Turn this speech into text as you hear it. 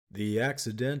The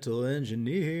Accidental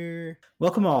Engineer.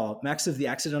 Welcome all. Max of the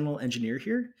Accidental Engineer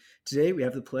here. Today we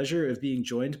have the pleasure of being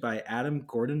joined by Adam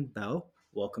Gordon Bell.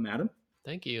 Welcome, Adam.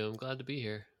 Thank you. I'm glad to be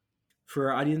here. For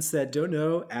our audience that don't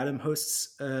know, Adam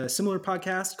hosts a similar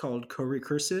podcast called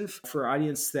Corecursive. For our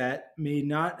audience that may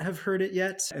not have heard it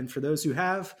yet, and for those who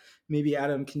have, maybe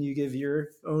Adam, can you give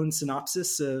your own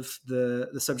synopsis of the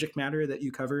subject matter that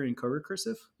you cover in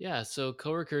Corecursive? Yeah, so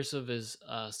Corecursive is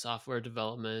a software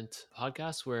development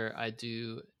podcast where I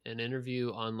do an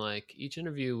interview on each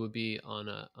interview would be on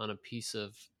a piece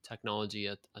of technology,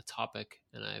 a topic,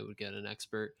 and I would get an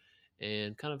expert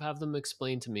and kind of have them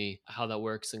explain to me how that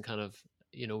works and kind of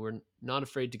we're not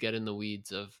afraid to get in the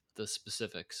weeds of the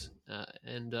specifics,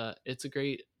 and it's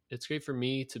great for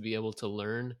me to be able to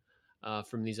learn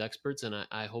from these experts, and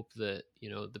I hope that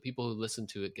the people who listen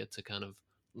to it get to kind of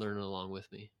learn along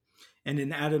with me. And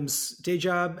in Adam's day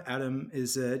job, Adam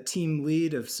is a team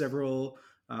lead of several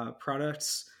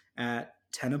products at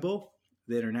Tenable,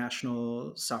 the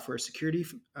international software security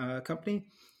company.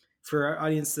 For our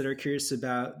audience that are curious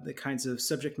about the kinds of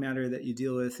subject matter that you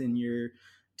deal with in your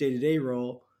day-to-day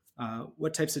role,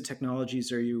 what types of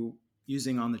technologies are you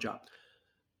using on the job?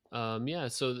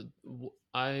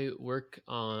 I work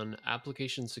on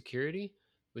application security,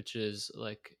 which is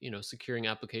securing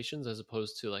applications as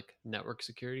opposed to like network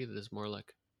security that is more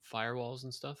like firewalls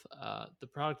and stuff. The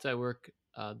product I work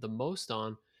the most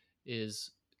on is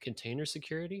container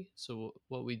security. So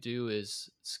what we do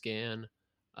is scan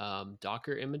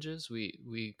Docker images.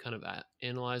 We kind of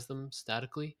analyze them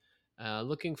statically,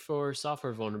 looking for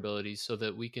software vulnerabilities so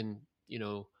that we can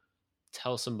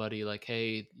tell somebody like,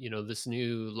 hey, this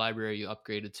new library you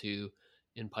upgraded to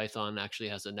in Python actually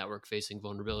has a network facing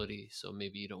vulnerability. So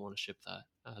maybe you don't want to ship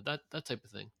that, that type of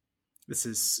thing. This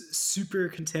is super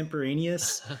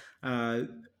contemporaneous.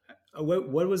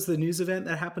 What was the news event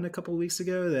that happened a couple of weeks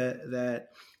ago that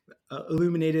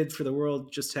illuminated for the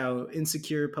world just how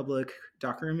insecure public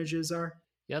Docker images are?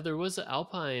 Yeah, there was an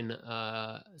Alpine.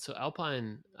 So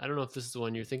Alpine, I don't know if this is the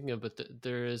one you're thinking of, but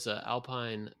there is an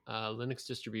Alpine Linux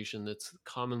distribution that's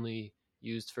commonly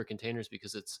used for containers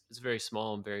because it's very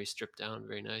small and very stripped down,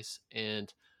 very nice.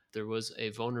 And there was a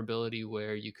vulnerability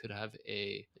where you could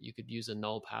use a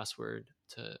null password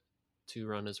to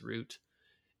run as root,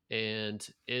 and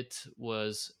it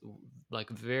was like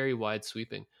very wide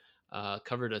sweeping.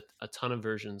 Covered a ton of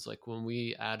versions. Like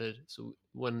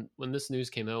when this news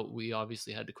came out, we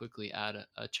obviously had to quickly add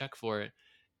a check for it,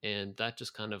 and that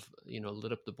just kind of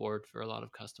lit up the board for a lot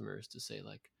of customers to say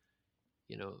like,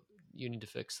 you need to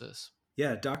fix this.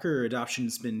 Yeah, Docker adoption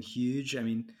has been huge. I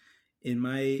mean, in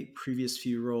my previous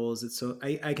few roles, it's so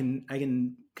I can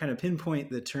kind of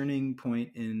pinpoint the turning point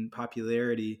in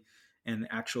popularity and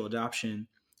actual adoption.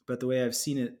 But the way I've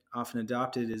seen it often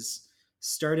adopted is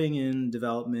starting in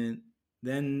development,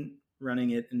 then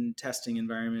running it in testing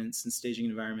environments and staging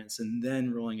environments, and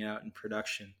then rolling it out in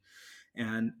production.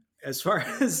 And as far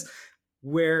as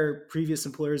where previous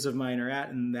employers of mine are at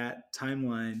in that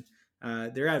timeline,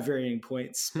 they're at varying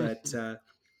points, but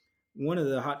one of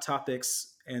the hot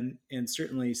topics, and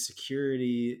certainly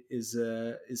security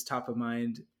is top of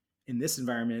mind in this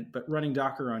environment. But running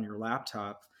Docker on your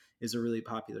laptop is a really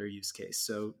popular use case.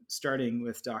 So starting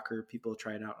with Docker, people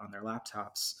try it out on their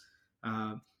laptops.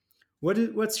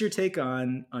 What's your take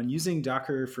on using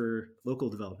Docker for local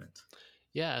development?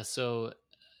 Yeah, so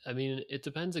I mean, it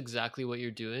depends exactly what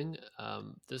you're doing.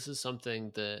 This is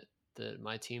something that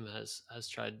my team has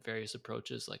tried various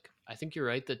approaches. Like, I think you're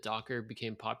right that Docker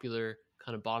became popular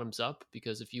kind of bottoms up,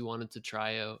 because if you wanted to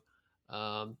try out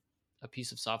a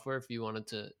piece of software, if you wanted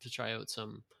to try out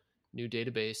some new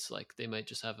database, like they might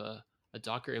just have a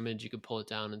Docker image, you could pull it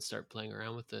down and start playing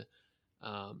around with it.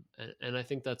 And I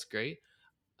think that's great.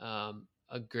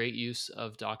 A great use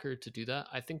of Docker to do that.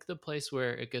 I think the place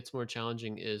where it gets more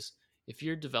challenging is if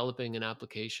you're developing an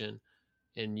application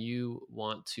and you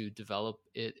want to develop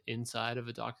it inside of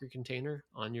a Docker container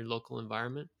on your local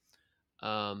environment.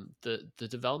 The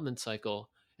development cycle,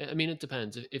 I mean, it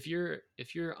depends. If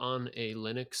you're on a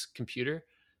Linux computer,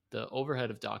 the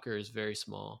overhead of Docker is very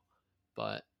small.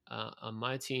 But on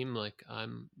my team, like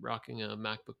I'm rocking a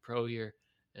MacBook Pro here,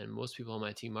 and most people on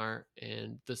my team are,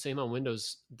 and the same on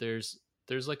Windows. There's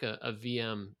like a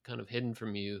VM kind of hidden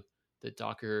from you that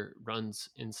Docker runs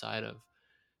inside of.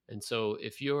 And so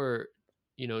if you're,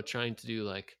 trying to do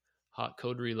like hot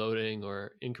code reloading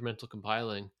or incremental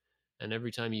compiling, and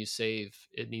every time you save,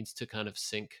 it needs to kind of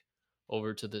sync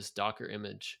over to this Docker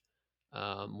image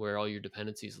where all your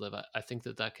dependencies live. I think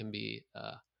that can be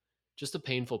just a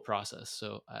painful process.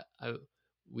 So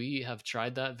we have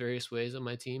tried that various ways on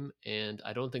my team, and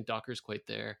I don't think Docker's quite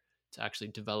there to actually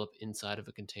develop inside of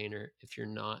a container if you're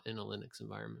not in a Linux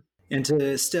environment. And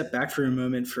to step back for a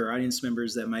moment for audience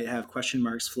members that might have question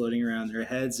marks floating around their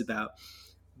heads about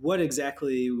what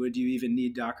exactly would you even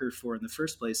need Docker for in the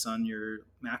first place on your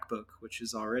MacBook, which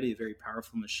is already a very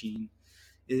powerful machine.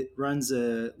 It runs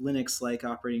a Linux-like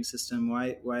operating system.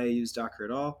 Why use Docker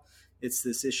at all? It's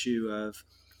this issue of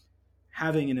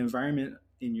having an environment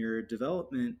in your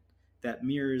development that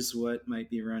mirrors what might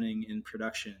be running in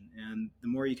production. And the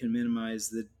more you can minimize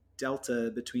the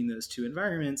delta between those two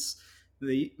environments,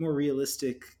 the more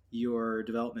realistic your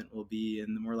development will be,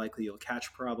 and the more likely you'll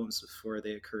catch problems before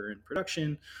they occur in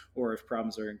production. Or if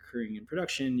problems are occurring in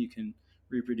production, you can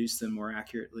reproduce them more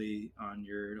accurately on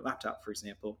your laptop, for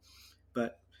example.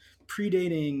 But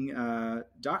predating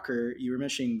Docker, you were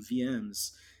mentioning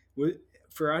VMs.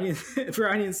 For audience for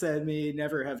audience that may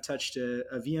never have touched a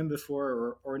VM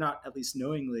before, or not at least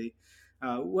knowingly,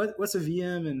 what's a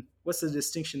VM and what's the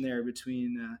distinction there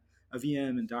between a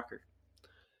VM and Docker?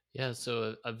 Yeah,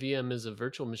 so a VM is a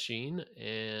virtual machine,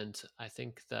 and I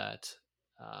think that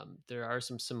there are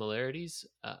some similarities.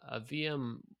 A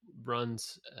VM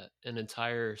runs an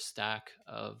entire stack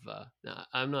of. Now,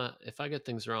 I'm not. If I get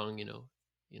things wrong,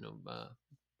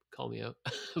 call me out.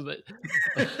 But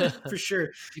For sure.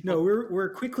 No, people.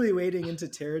 we're quickly wading into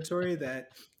territory that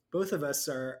both of us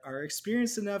are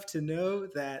experienced enough to know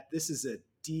that this is a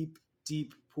deep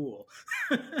pool.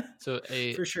 So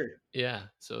For sure. yeah.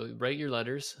 So write your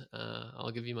letters.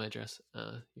 I'll give you my address.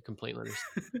 Your complaint letters.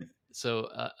 So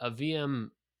a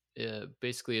VM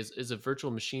basically is a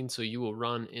virtual machine. So you will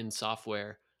run in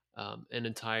software an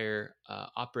entire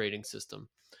operating system,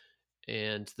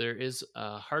 and there is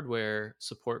hardware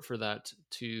support for that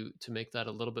to make that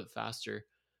a little bit faster.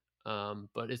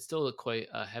 But it's still quite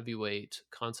a heavyweight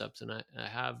concept, and I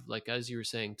have, like as you were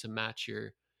saying, to match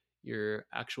your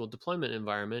actual deployment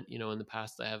environment. In the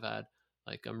past I have had,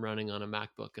 like, I'm running on a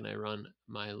MacBook and I run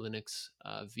my Linux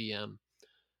VM.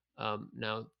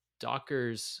 Now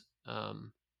Docker's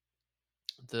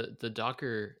the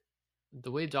Docker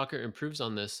the way Docker improves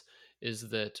on this is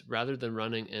that rather than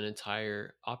running an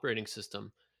entire operating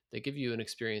system, they give you an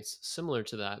experience similar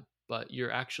to that, but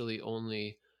you're actually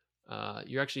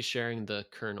sharing the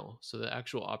kernel. So the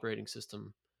actual operating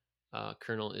system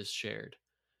kernel is shared.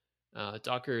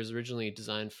 Docker is originally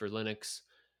designed for Linux,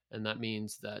 and that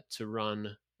means that to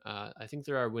run, I think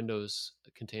there are Windows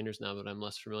containers now, but I'm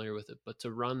less familiar with it. But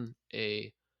to run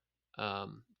a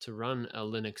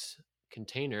Linux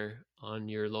container on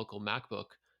your local MacBook,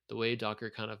 the way Docker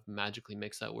kind of magically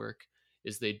makes that work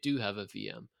is they do have a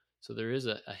VM. So there is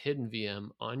a hidden VM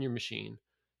on your machine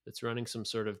that's running some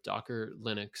sort of Docker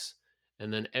Linux,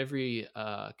 and then every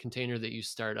container that you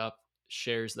start up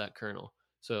shares that kernel.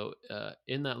 So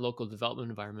in that local development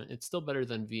environment, it's still better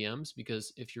than VMs,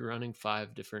 because if you're running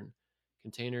 5 different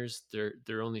containers,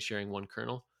 they're only sharing one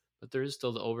kernel, but there is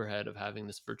still the overhead of having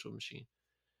this virtual machine.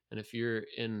 And if your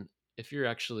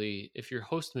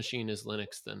host machine is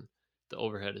Linux, then the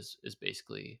overhead is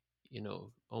basically,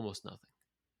 almost nothing.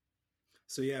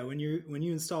 So yeah, when you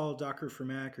install Docker for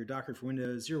Mac or Docker for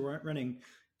Windows, you're running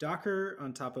Docker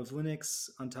on top of Linux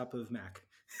on top of Mac.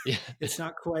 Yeah. It's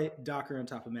not quite Docker on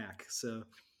top of Mac. So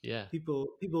Yeah.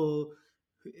 people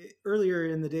earlier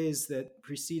in the days that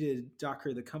preceded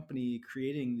Docker, the company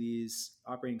creating these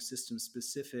operating system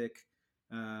specific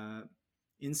uh,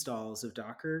 installs of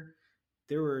Docker,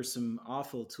 there were some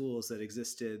awful tools that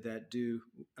existed that do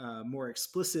more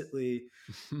explicitly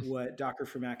what Docker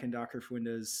for Mac and Docker for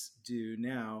Windows do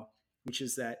now, which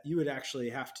is that you would actually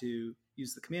have to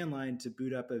use the command line to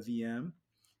boot up a VM,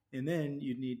 and then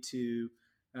you'd need to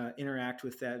interact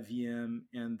with that VM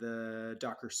and the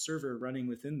Docker server running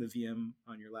within the VM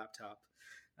on your laptop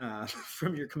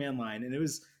from your command line, and it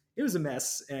was a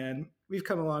mess. And we've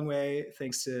come a long way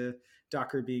thanks to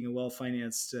Docker being a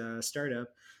well-financed startup.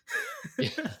 Yeah.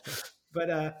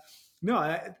 But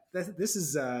no, this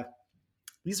is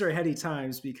these are heady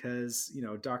times because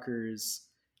Docker is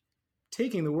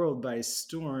taking the world by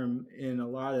storm in a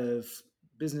lot of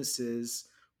businesses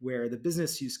where the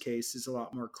business use case is a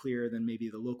lot more clear than maybe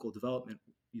the local development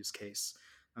use case.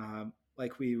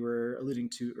 Like we were alluding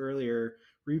to earlier,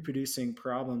 reproducing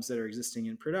problems that are existing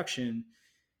in production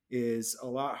is a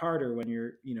lot harder when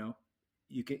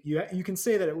you can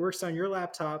say that it works on your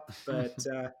laptop, but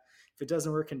if it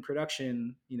doesn't work in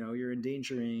production, you're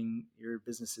endangering your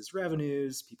business's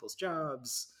revenues, people's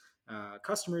jobs,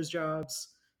 customers' jobs.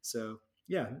 So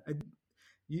yeah,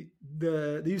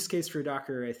 the use case for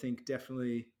Docker, I think,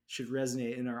 definitely should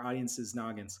resonate in our audience's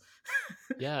noggins.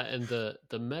 Yeah, and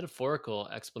the metaphorical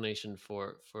explanation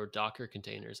for Docker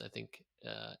containers, I think,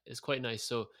 is quite nice.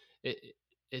 So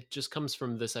it just comes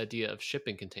from this idea of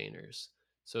shipping containers.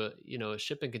 So, a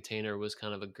shipping container was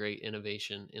kind of a great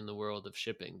innovation in the world of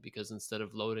shipping because instead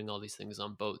of loading all these things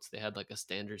on boats, they had like a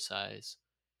standard size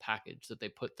package that they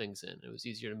put things in. It was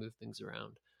easier to move things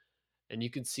around. And you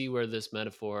can see where this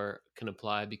metaphor can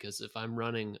apply because if I'm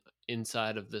running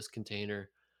inside of this container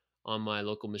on my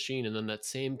local machine and then that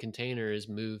same container is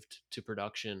moved to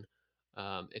production,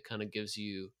 it kind of gives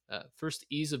you first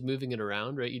ease of moving it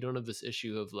around, right? You don't have this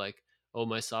issue of like, oh,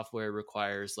 my software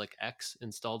requires like X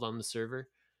installed on the server.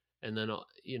 And then,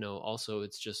 also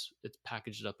it's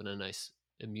packaged up in a nice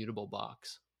immutable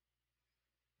box.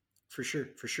 For sure,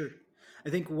 for sure. I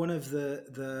think one of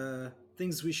the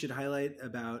things we should highlight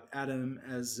about Adam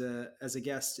as a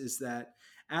guest is that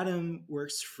Adam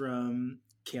works from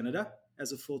Canada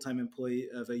as a full time employee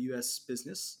of a U.S.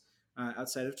 business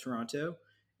outside of Toronto,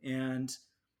 and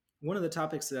one of the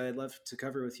topics that I'd love to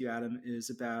cover with you, Adam, is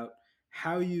about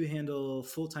how you handle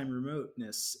full time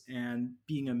remoteness and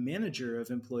being a manager of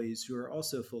employees who are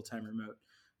also full time remote.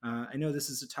 I know this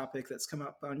is a topic that's come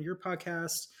up on your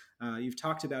podcast. You've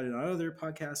talked about it on other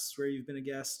podcasts where you've been a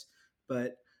guest,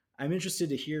 but I'm interested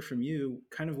to hear from you.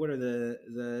 Kind of what are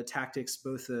the tactics,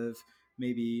 both of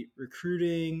maybe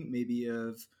recruiting, maybe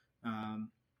of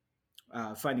um,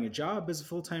 finding a job as a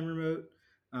full time remote,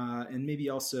 and maybe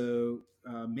also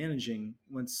managing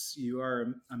once you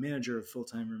are a manager of full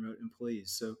time remote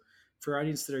employees. So, for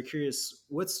audience that are curious,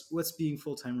 what's being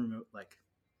full time remote like?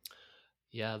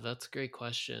 Yeah, that's a great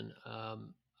question. Uh,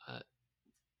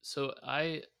 so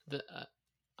I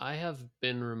have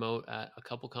been remote at a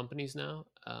couple companies now.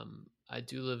 I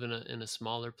do live in a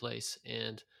smaller place,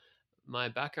 and my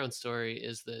background story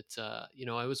is that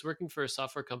I was working for a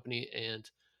software company, and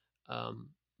um,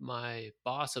 my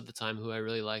boss at the time, who I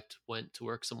really liked, went to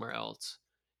work somewhere else,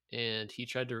 and he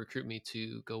tried to recruit me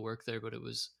to go work there, but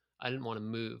I didn't want to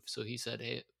move, so he said,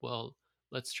 "Hey, well,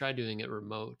 let's try doing it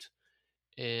remote."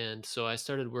 And so I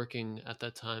started working at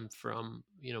that time from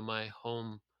my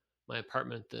home, my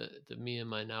apartment that me and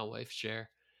my now wife share.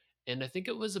 And I think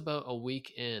it was about a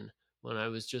week in when I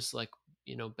was just like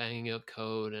banging out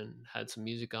code and had some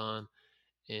music on.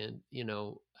 And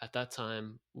at that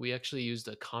time we actually used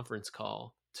a conference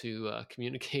call to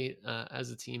communicate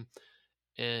as a team.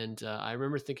 And I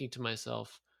remember thinking to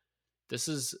myself, this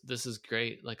is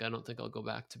great. Like, I don't think I'll go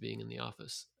back to being in the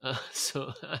office.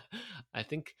 So I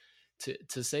think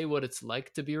to say what it's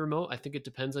like to be remote, I think it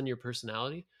depends on your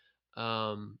personality.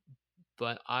 Um,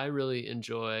 but I really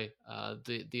enjoy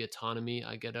the autonomy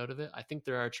I get out of it. I think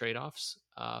there are trade offs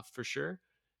for sure,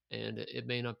 and it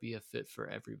may not be a fit for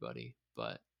everybody,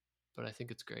 but I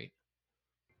think it's great.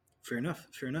 Fair enough.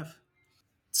 Fair enough.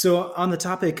 So, on the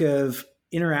topic of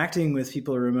interacting with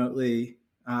people remotely,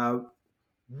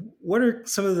 what are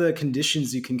some of the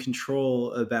conditions you can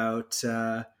control about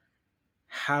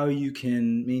how you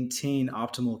can maintain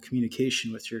optimal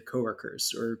communication with your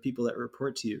coworkers or people that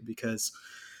report to you? Because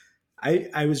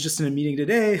I was just in a meeting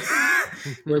today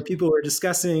where people were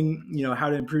discussing, how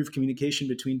to improve communication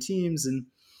between teams, and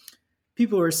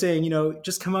people were saying,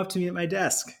 just come up to me at my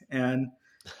desk, and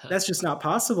that's just not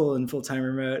possible in full time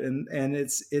remote, and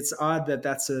it's odd that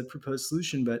that's a proposed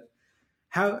solution. But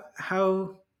how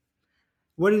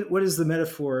what is the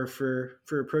metaphor for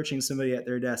approaching somebody at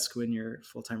their desk when you're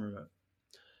full time remote?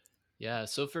 Yeah,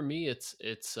 so for me, it's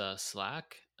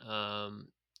Slack,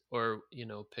 or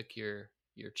pick your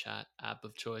chat app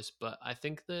of choice. But I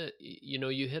think that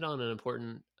you hit on an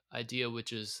important idea,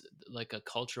 which is like a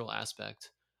cultural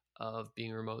aspect of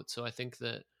being remote. So I think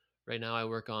that right now I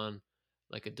work on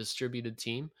like a distributed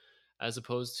team, as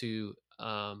opposed to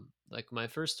like my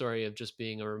first story of just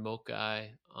being a remote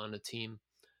guy on a team.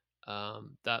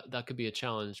 That could be a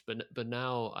challenge, but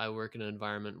now I work in an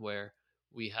environment where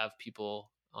we have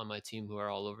people on my team who are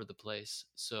all over the place.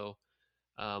 So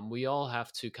we all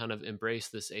have to kind of embrace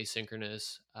this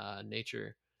asynchronous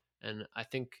nature. And I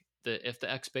think that if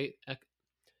the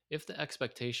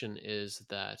expectation is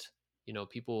that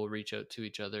people will reach out to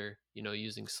each other,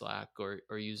 using Slack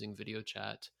or using video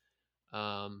chat,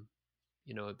 um,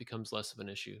 it becomes less of an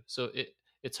issue. So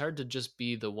it's hard to just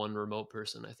be the one remote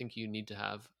person. I think you need to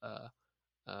have a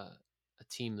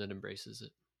team that embraces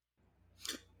it.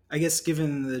 I guess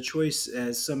given the choice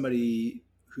as somebody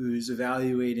who's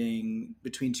evaluating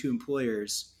between two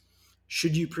employers,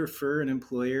 should you prefer an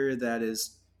employer that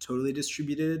is totally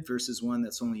distributed versus one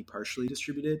that's only partially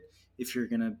distributed? If you're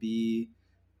going to be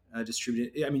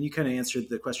distributed, I mean, you kind of answered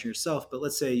the question yourself, but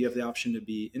let's say you have the option to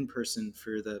be in person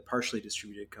for the partially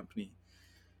distributed company.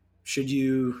 Should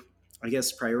you, I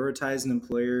guess, prioritize an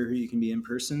employer who you can be in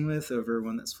person with over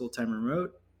one that's full time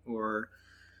remote? Or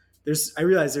I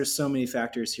realize there's so many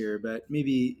factors here, but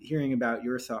maybe hearing about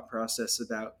your thought process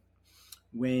about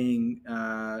weighing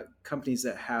companies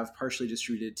that have partially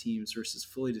distributed teams versus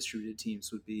fully distributed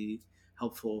teams would be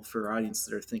helpful for audience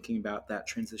that are thinking about that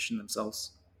transition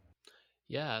themselves.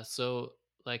 Yeah, so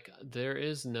like there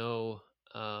is no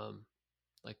um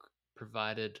like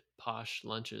provided posh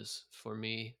lunches for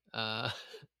me at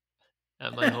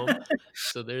my home.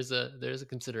 So there's a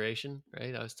consideration,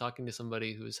 right? I was talking to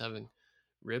somebody who was having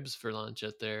ribs for lunch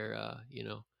at their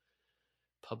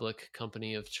public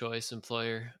company of choice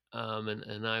employer,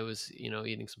 and I was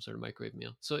eating some sort of microwave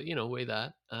meal. So weigh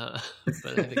that.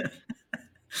 But I think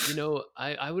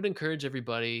I would encourage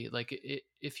everybody, like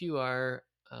if you are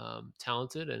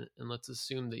talented, and let's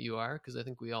assume that you are, because I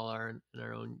think we all are in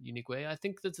our own unique way. I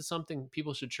think that's something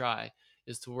people should try,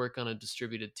 is to work on a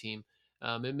distributed team.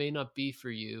 It may not be for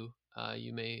you.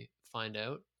 You may find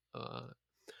out, uh,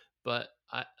 but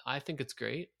I think it's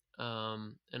great.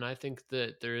 And I think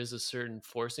that there is a certain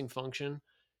forcing function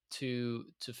to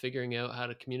figuring out how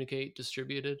to communicate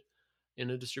distributed in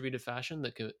a distributed fashion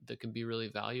that can be really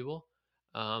valuable.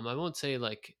 I won't say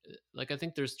like I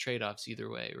think there's trade-offs either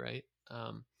way, right?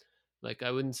 Like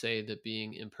I wouldn't say that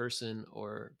being in person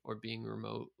or being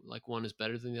remote, like one is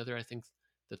better than the other. I think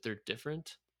that they're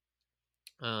different.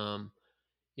 Um,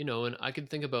 and I can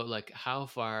think about like how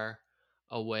far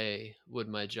away would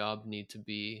my job need to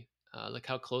be, like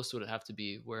how close would it have to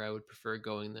be where I would prefer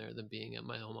going there than being at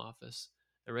my home office.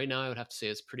 And right now I would have to say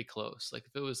it's pretty close. Like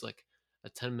if it was like a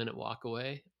 10-minute walk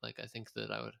away, like I think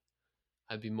that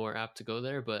I'd be more apt to go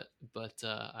there. But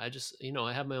I just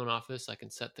I have my own office. I can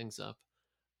set things up.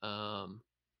 um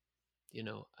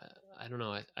I don't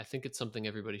know. I think it's something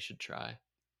everybody should try.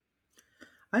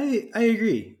 I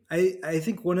agree. I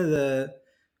think one of the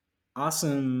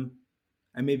awesome,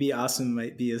 and maybe awesome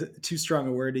might be too strong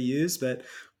a word to use, but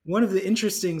one of the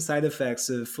interesting side effects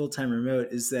of full time remote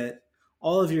is that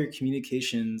all of your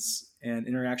communications and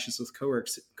interactions with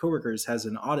coworkers has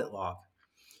an audit log.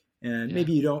 And Yeah.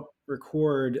 maybe you don't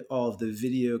record all of the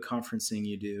video conferencing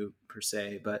you do per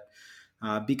se, but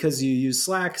because you use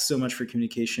Slack so much for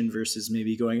communication versus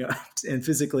maybe going up and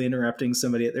physically interrupting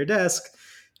somebody at their desk,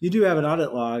 you do have an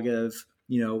audit log of,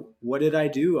 what did I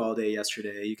do all day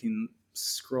yesterday? You can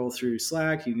scroll through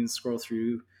Slack, you can scroll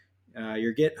through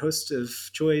your Git host of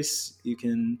choice, you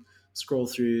can scroll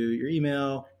through your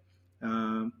email,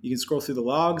 you can scroll through the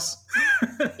logs.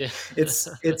 Yeah. It's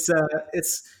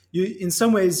you. In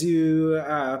some ways, you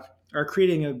are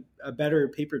creating a better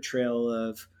paper trail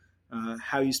of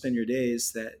how you spend your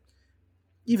days. That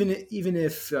even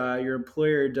if your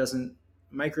employer doesn't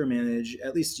micromanage,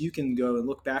 at least you can go and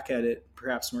look back at it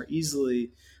perhaps more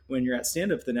easily when you're at stand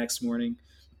up the next morning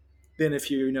than if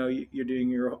you're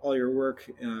doing all your work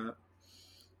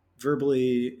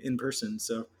verbally in person.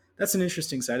 So that's an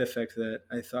interesting side effect that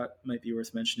I thought might be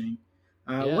worth mentioning.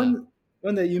 Uh, Yeah. one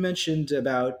one that you mentioned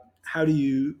about how do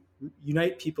you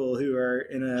unite people who are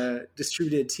in a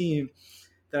distributed team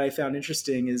that I found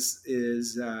interesting is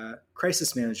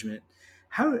crisis management.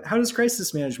 How does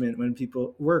crisis management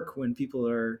work when people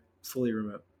are fully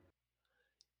remote?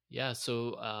 Yeah.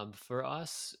 So for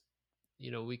us,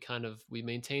 we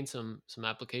maintain some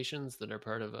applications that are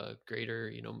part of a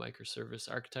greater microservice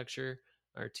architecture.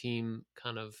 Our team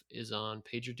kind of is on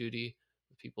pager duty,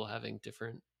 with people having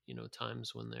different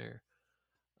times when they're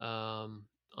on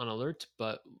alert.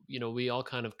 But we all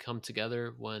kind of come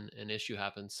together when an issue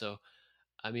happens. So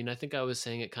I mean, I think I was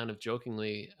saying it kind of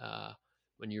jokingly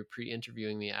when you were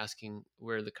pre-interviewing me, asking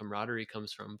where the camaraderie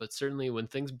comes from. But certainly, when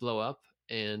things blow up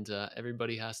and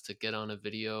everybody has to get on a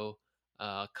video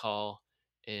call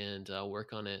and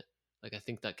work on it, like I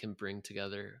think that can bring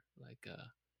together. Like,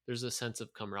 there's a sense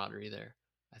of camaraderie there.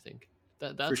 I think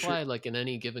For that's sure. why, like in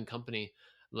any given company,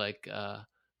 like uh,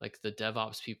 like the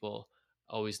DevOps people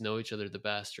always know each other the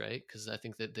best, right? Because I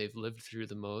think that they've lived through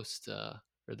the most.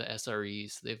 Or the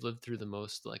SREs, they've lived through the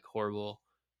most like horrible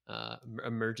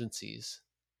emergencies.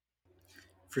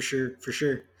 For sure, for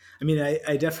sure. I mean,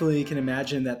 I definitely can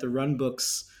imagine that the run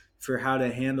books for how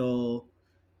to handle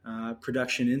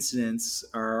production incidents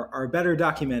are better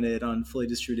documented on fully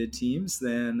distributed teams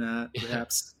than Yeah,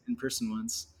 perhaps in person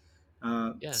ones.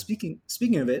 yeah.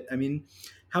 Speaking of it, I mean,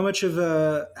 how much of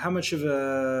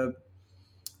a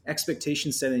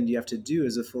expectation setting do you have to do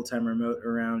as a full time remote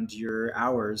around your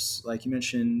hours? Like you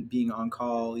mentioned, being on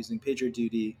call, using pager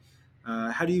duty.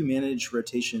 How do you manage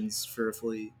rotations for a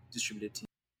fully distributed team?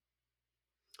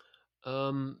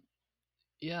 Um,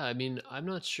 yeah, I mean, I'm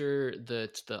not sure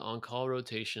that the on-call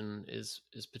rotation is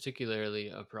particularly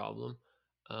a problem.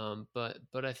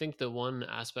 But I think the one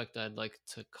aspect I'd like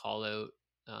to call out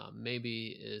maybe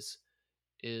is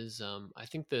is I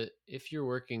think that if you're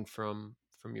working from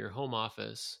your home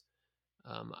office,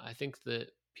 I think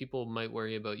that people might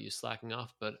worry about you slacking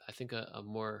off, but I think a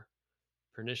more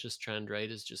pernicious trend, right,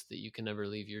 is just that you can never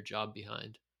leave your job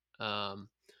behind. Um,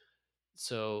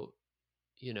 so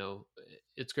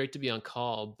it's great to be on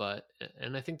call, but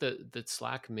and I think that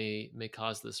Slack may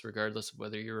cause this regardless of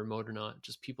whether you're remote or not.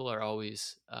 Just people are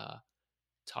always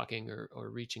talking or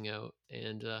reaching out,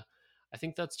 and I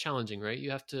think that's challenging, right?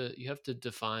 You have to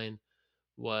define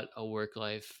what a work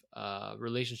life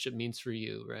relationship means for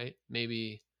you, right?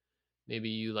 Maybe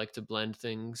you like to blend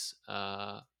things.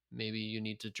 Maybe you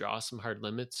need to draw some hard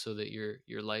limits so that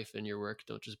your life and your work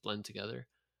don't just blend together.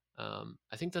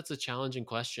 I think that's a challenging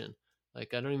question.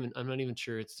 Like I'm not even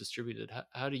sure it's distributed.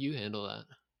 How do you handle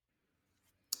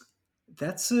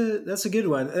That's a good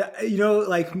one.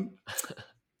 Like,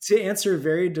 to answer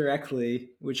very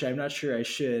directly, which I'm not sure I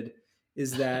should,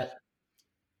 is that? that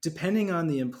depending on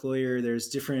the employer, there's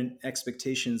different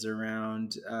expectations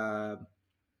around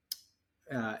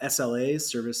SLAs,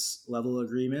 service level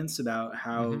agreements, about Hmm.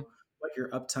 how what your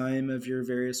uptime of your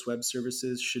various web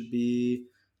services should be,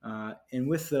 and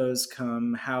with those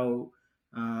come how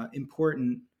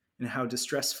important and how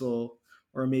distressful,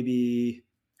 or maybe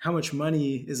how much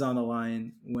money is on the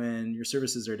line when your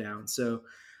services are down. So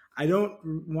I don't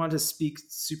want to speak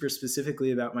super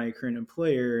specifically about my current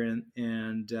employer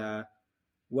and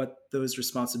what those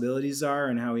responsibilities are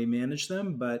and how we manage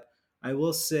them, but I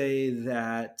will say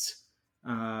that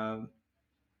um,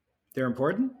 they're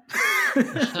important.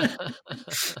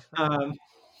 um,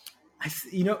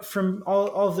 from all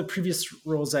of the previous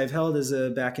roles I've held as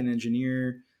a backend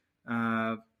engineer,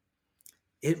 uh,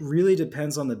 it really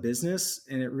depends on the business,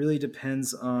 and it really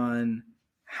depends on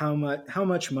how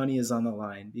much money is on the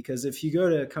line. Because if you go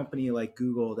to a company like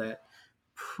Google that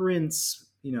prints,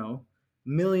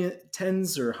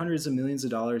 tens or hundreds of millions of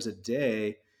dollars a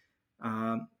day,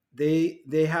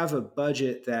 they have a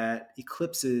budget that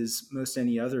eclipses most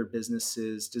any other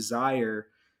business's desire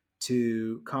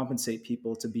to compensate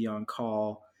people to be on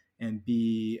call and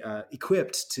be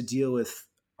equipped to deal with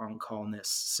on callness.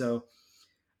 So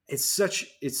it's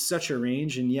such a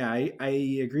range, and yeah,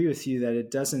 I agree with you that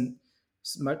it doesn't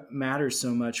matter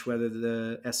so much whether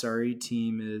the SRE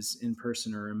team is in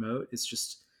person or remote. It's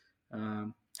just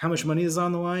how much money is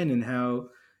on the line, and how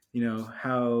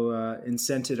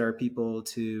incented are people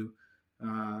to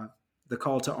uh, the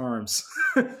call to arms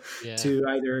Yeah. to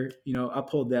either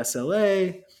uphold the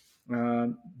SLA,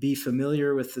 be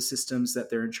familiar with the systems that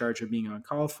they're in charge of being on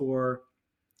call for,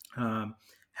 um,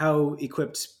 how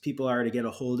equipped people are to get a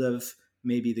hold of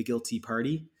maybe the guilty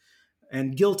party.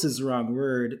 And guilt is the wrong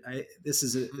word.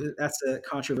 That's a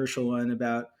controversial one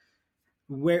about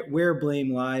where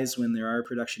blame lies when there are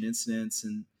production incidents,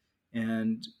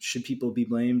 and should people be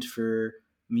blamed for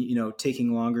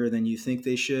taking longer than you think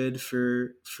they should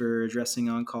for addressing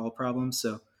on call problems.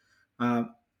 So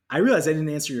um, I realize I didn't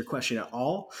answer your question at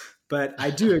all, but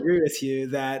I do agree with you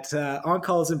that on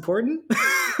call is important,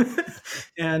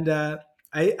 and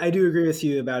I do agree with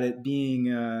you about it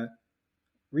being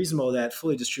reasonable that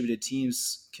fully distributed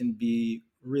teams can be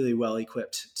really well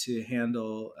equipped to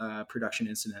handle production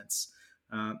incidents.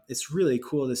 It's really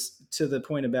cool to the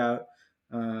point about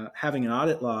having an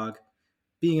audit log.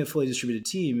 Being a fully distributed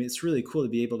team, it's really cool to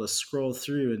be able to scroll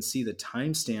through and see the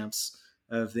timestamps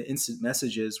of the instant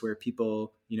messages where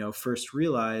people, first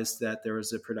realized that there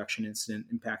was a production incident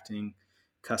impacting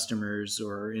customers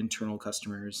or internal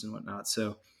customers and whatnot.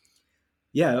 So,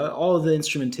 yeah, all of the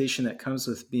instrumentation that comes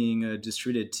with being a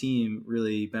distributed team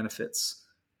really benefits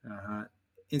uh,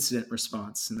 incident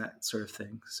response and that sort of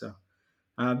thing. So,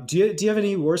 do you have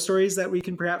any war stories that we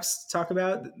can perhaps talk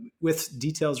about with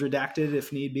details redacted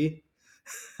if need be?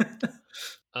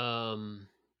 um,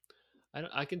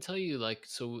 I can tell you, like,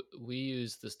 so we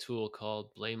use this tool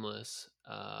called Blameless,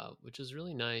 which is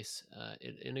really nice.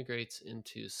 It integrates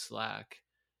into Slack,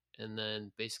 and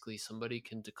then basically somebody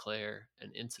can declare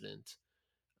an incident.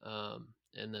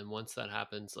 And then once that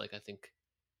happens, like I think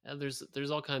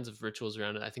there's all kinds of rituals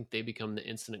around it. I think they become the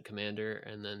incident commander,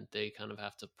 and then they kind of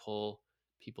have to pull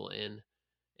people in.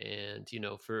 And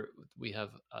for we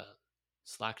have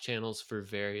Slack channels for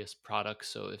various products.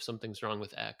 So if something's wrong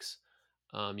with X,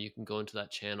 you can go into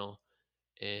that channel,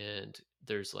 and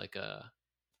there's like a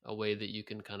way that you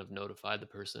can kind of notify the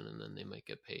person, and then they might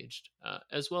get paged,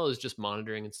 as well as just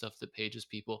monitoring and stuff that pages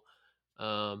people.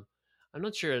 um, I'm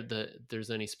not sure that there's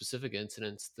any specific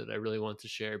incidents that I really want to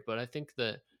share, but I think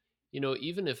that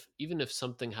even if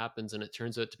something happens and it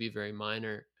turns out to be very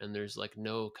minor, and there's like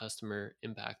no customer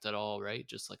impact at all, right,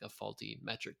 just like a faulty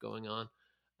metric going on,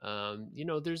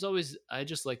 There's always, I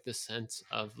just like this sense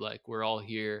of like we're all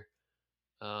here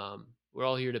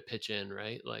to pitch in,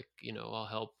 right? Like, I'll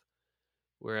help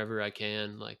wherever I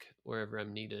can, like wherever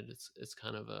I'm needed. It's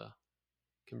kind of a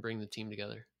can bring the team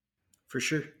together. For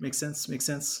sure. Makes sense. Makes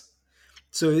sense.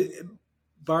 So,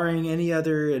 barring any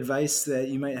other advice that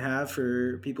you might have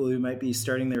for people who might be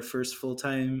starting their first full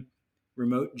time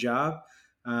remote job,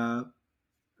 uh,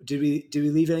 did we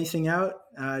leave anything out?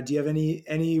 Do you have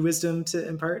any wisdom to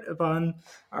impart upon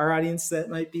our audience that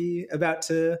might be about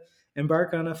to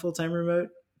embark on a full time remote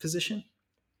position?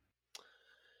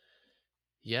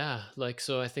 Yeah, like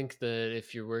so I think that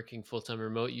if you're working full-time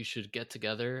remote, you should get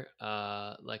together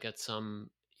like at some,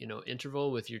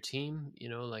 interval with your team,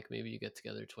 like maybe you get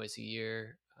together twice a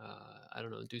year. I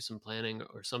don't know, do some planning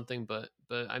or something, but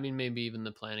I mean maybe even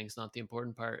the planning is not the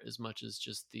important part as much as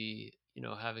just the,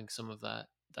 having some of that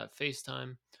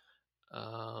FaceTime.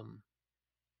 Um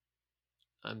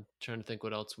I'm trying to think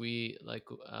what else we like.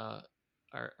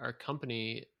 Our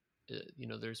company,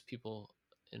 there's people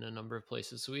in a number of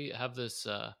places. So we have this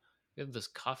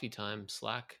coffee time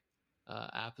Slack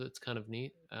app that's kind of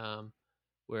neat,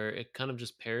 where it kind of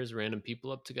just pairs random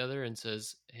people up together and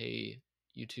says, "Hey,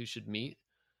 you two should meet,"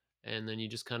 and then you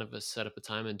just kind of set up a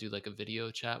time and do like a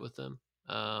video chat with them.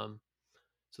 Um,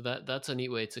 so that's a neat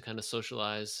way to kind of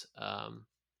socialize.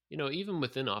 Even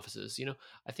within offices.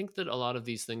 I think that a lot of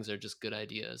these things are just good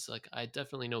ideas. Like I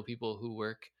definitely know people who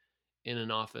work in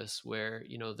an office where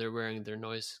they're wearing their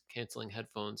noise canceling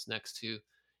headphones next to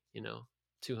you know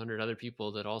 200 other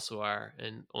people that also are,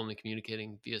 and only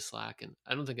communicating via Slack. And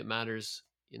I don't think it matters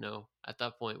at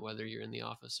that point whether you're in the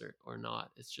office or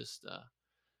not. It's just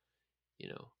you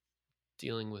know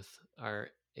dealing with our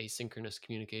asynchronous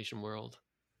communication world.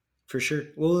 For sure.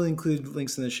 We'll include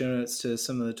links in the show notes to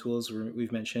some of the tools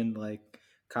we've mentioned, like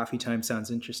Coffee Time sounds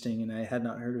interesting, and I had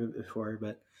not heard of it before.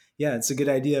 But yeah, it's a good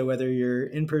idea whether you're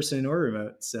in person or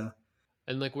remote. So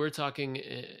And like we're talking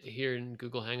here in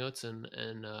Google Hangouts,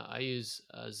 and I use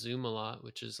Zoom a lot,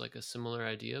 which is like a similar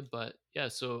idea. But yeah,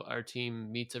 so our team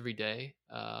meets every day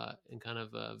in kind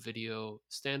of a video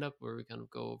stand up where we kind of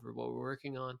go over what we're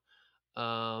working on.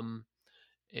 Um,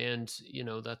 and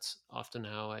that's often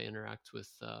how I interact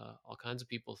with all kinds of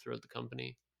people throughout the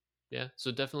company. Yeah, so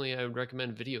definitely I would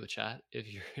recommend video chat if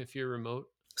you're if you're remote.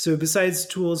 so besides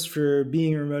tools for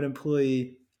being a remote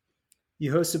employee,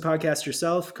 you host a podcast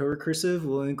yourself, Corecursive.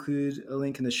 We'll include a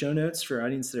link in the show notes for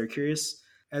audience that are curious.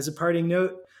 As a parting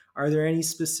note, are there any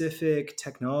specific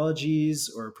technologies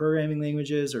or programming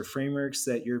languages or frameworks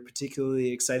that you're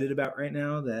particularly excited about right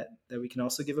now that we can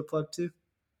also give a plug to?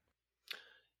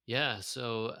 Yeah,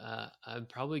 so I'm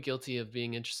probably guilty of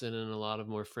being interested in a lot of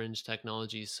more fringe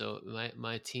technologies. So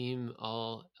my team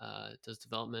all does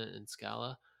development in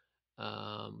Scala,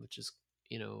 which is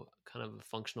kind of a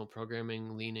functional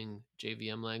programming leaning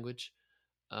JVM language.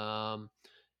 Um,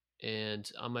 and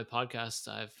on my podcast,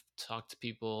 I've talked to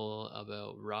people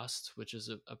about Rust, which is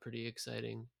a pretty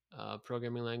exciting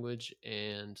programming language,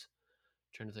 and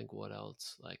trying to think what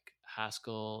else, like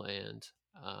Haskell. And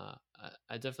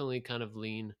I definitely kind of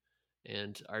lean,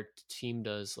 and our team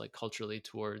does, like culturally,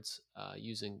 towards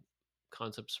using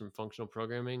concepts from functional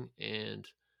programming and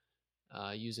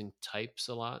using types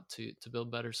a lot to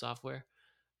build better software.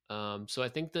 So I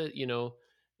think that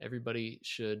everybody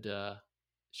should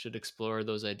explore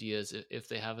those ideas if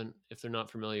they haven't, if they're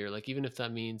not familiar, like even if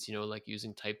that means like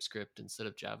using TypeScript instead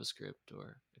of JavaScript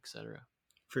or etc.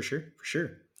 For sure, for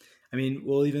sure. I mean,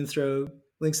 we'll even throw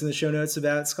links in the show notes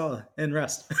about Scala and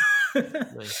Rust,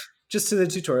 Nice. just to the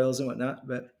tutorials and whatnot.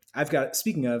 But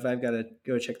speaking of, I've got to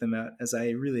go check them out as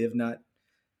I really have not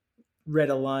read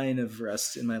a line of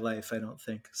Rust in my life, I don't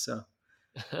think. So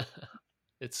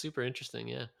It's super interesting.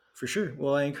 Yeah. for sure.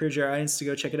 Well, I encourage our audience to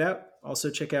go check it out. Also,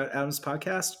 check out Adam's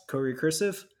podcast,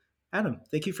 Co-Recursive. Adam,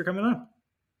 thank you for coming on.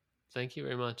 Thank you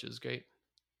very much. It was great.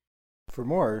 For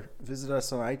more, visit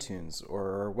us on iTunes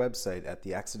or our website at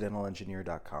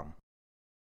theaccidentalengineer.com.